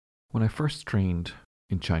When I first trained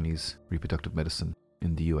in Chinese reproductive medicine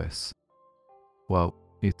in the US, well,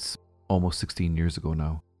 it's almost 16 years ago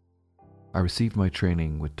now, I received my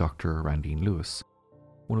training with Dr. Randine Lewis,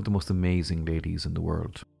 one of the most amazing ladies in the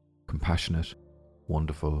world, compassionate,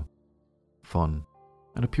 wonderful, fun,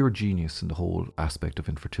 and a pure genius in the whole aspect of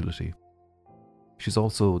infertility. She's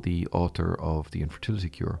also the author of The Infertility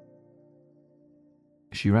Cure.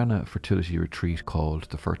 She ran a fertility retreat called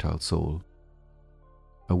The Fertile Soul,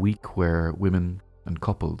 a week where women and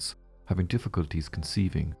couples having difficulties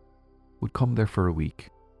conceiving would come there for a week,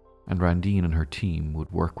 and Randine and her team would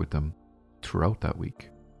work with them throughout that week.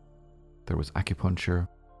 There was acupuncture,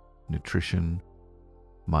 nutrition,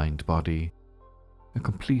 mind-body, a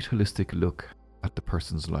complete holistic look at the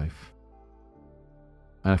person's life.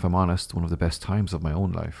 And if I'm honest, one of the best times of my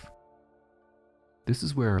own life. This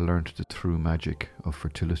is where I learned the true magic of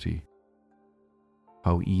fertility.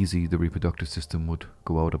 How easy the reproductive system would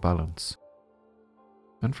go out of balance.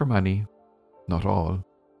 And for many, not all,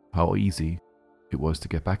 how easy it was to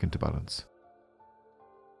get back into balance.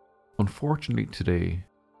 Unfortunately today,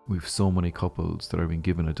 we have so many couples that are being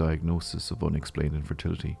given a diagnosis of unexplained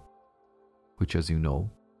infertility, which, as you know,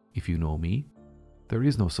 if you know me, there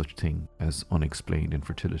is no such thing as unexplained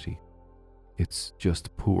infertility. It's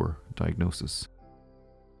just poor diagnosis.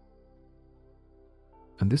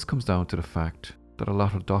 And this comes down to the fact that a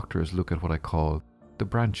lot of doctors look at what I call the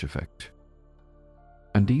branch effect.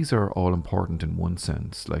 And these are all important in one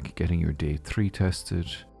sense, like getting your day 3 tested,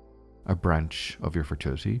 a branch of your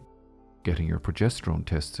fertility, getting your progesterone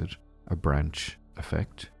tested, a branch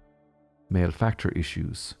effect, male factor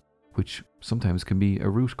issues, which sometimes can be a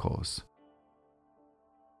root cause.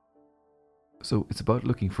 So it's about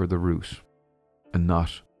looking for the root and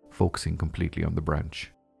not focusing completely on the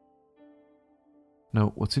branch.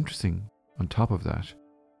 Now, what's interesting, on top of that,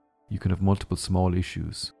 you can have multiple small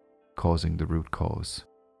issues causing the root cause.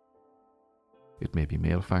 It may be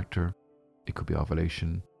male factor, it could be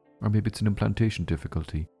ovulation, or maybe it's an implantation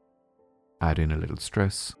difficulty. Add in a little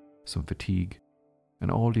stress, some fatigue, and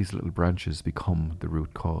all these little branches become the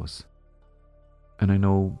root cause. And I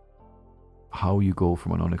know how you go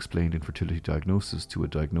from an unexplained infertility diagnosis to a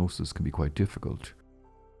diagnosis can be quite difficult,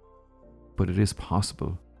 but it is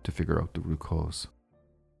possible to figure out the root cause.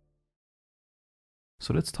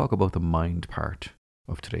 So let's talk about the mind part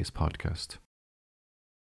of today's podcast.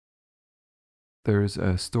 There's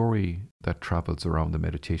a story that travels around the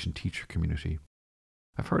meditation teacher community.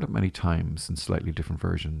 I've heard it many times in slightly different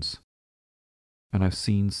versions, and I've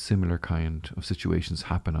seen similar kind of situations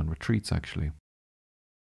happen on retreats actually.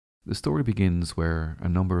 The story begins where a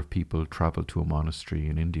number of people travel to a monastery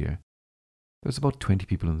in India. There's about 20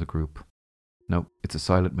 people in the group. Now, it's a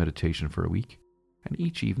silent meditation for a week, and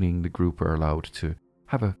each evening the group are allowed to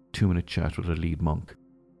have a 2-minute chat with a lead monk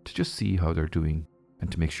to just see how they're doing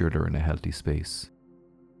and to make sure they're in a healthy space.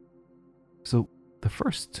 So, the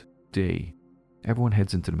first day, everyone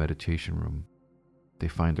heads into the meditation room. They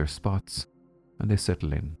find their spots and they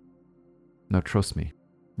settle in. Now, trust me,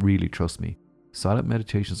 really trust me, silent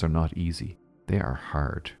meditations are not easy. They are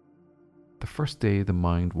hard. The first day, the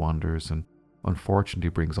mind wanders and unfortunately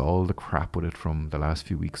brings all the crap with it from the last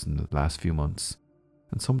few weeks and the last few months,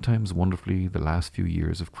 and sometimes wonderfully the last few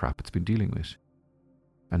years of crap it's been dealing with.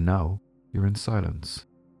 And now you're in silence.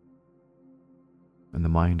 And the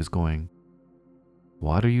mind is going,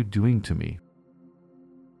 "What are you doing to me?"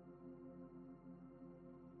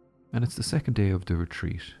 And it's the second day of the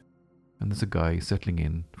retreat, and there's a guy settling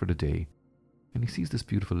in for the day, and he sees this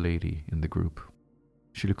beautiful lady in the group.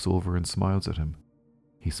 She looks over and smiles at him.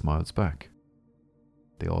 He smiles back.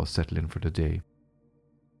 They all settle in for the day.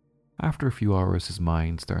 After a few hours, his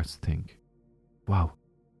mind starts to think, "Wow,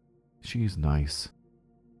 she's nice.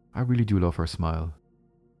 I really do love her smile."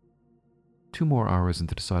 2 more hours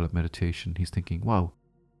into the silent meditation, he's thinking, "Wow,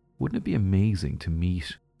 wouldn't it be amazing to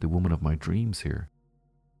meet the woman of my dreams here?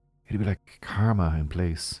 It'd be like karma in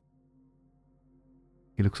place."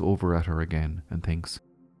 He looks over at her again and thinks,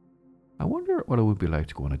 "I wonder what it would be like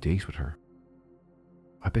to go on a date with her.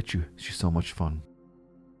 I bet you she's so much fun."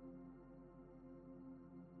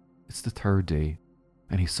 It's the 3rd day,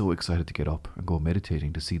 and he's so excited to get up and go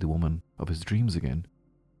meditating to see the woman of his dreams again.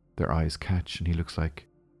 Their eyes catch, and he's like,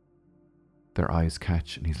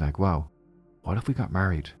 "Wow, what if we got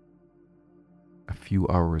married?" A few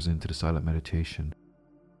hours into the silent meditation,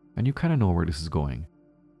 and you kind of know where this is going.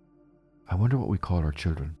 "I wonder what we call our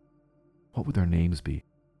children. What would their names be?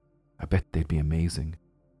 I bet they'd be amazing.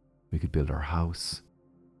 We could build our house."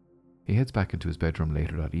 He heads back into his bedroom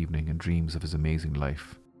later that evening and dreams of his amazing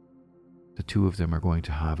life. The 2 of them are going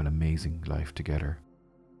to have an amazing life together.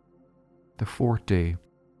 The 4th day,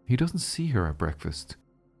 He doesn't see her at breakfast.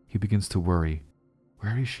 He begins to worry.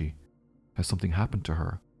 Where is she? Has something happened to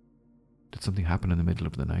her? Did something happen in the middle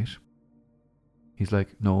of the night? He's like,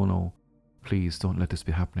 no, please don't let this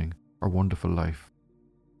be happening. Our wonderful life.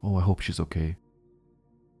 Oh, I hope she's okay.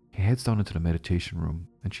 He heads down into the meditation room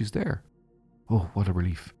and she's there. Oh, what a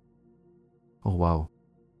relief. Oh, wow,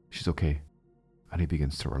 she's okay. And he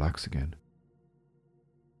begins to relax again.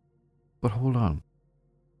 But hold on.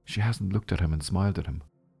 She hasn't looked at him and smiled at him.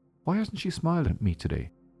 Why hasn't she smiled at me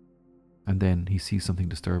today? And then he sees something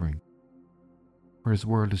disturbing. Where his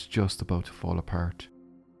world is just about to fall apart.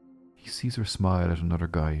 He sees her smile at another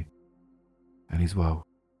guy. And he's, wow,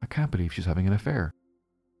 I can't believe she's having an affair.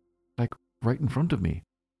 Like, right in front of me.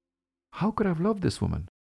 How could I have loved this woman?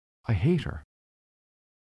 I hate her.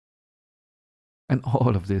 And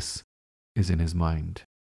all of this is in his mind.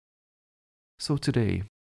 So today,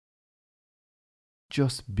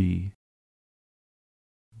 just be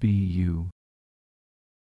you.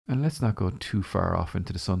 And let's not go too far off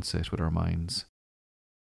into the sunset with our minds.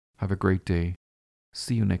 Have a great day.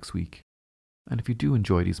 See you next week. And if you do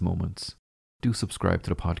enjoy these moments, do subscribe to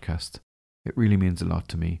the podcast. It really means a lot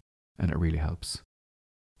to me and it really helps.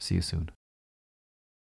 See you soon.